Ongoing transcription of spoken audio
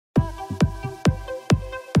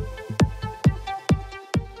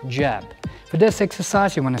jab. For this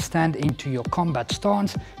exercise, you want to stand into your combat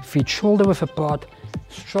stance, feet shoulder width apart,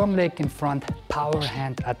 strong leg in front, power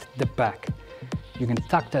hand at the back. You can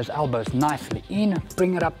tuck those elbows nicely in,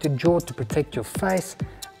 bring it up to jaw to protect your face,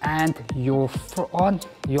 and your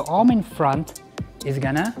arm in front is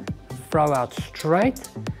gonna throw out straight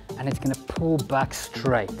and it's gonna pull back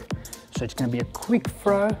straight. So it's gonna be a quick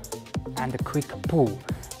throw and a quick pull.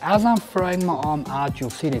 As I'm throwing my arm out, you'll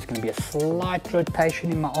see there's gonna be a slight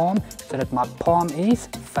rotation in my arm so that my palm is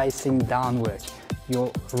facing downwards.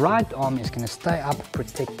 Your right arm is gonna stay up,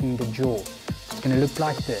 protecting the jaw. It's gonna look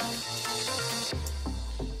like this.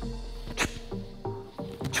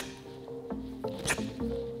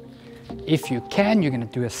 If you can, you're going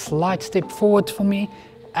to do a slight step forward for me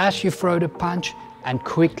as you throw the punch and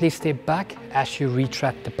quickly step back as you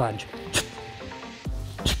retract the punch.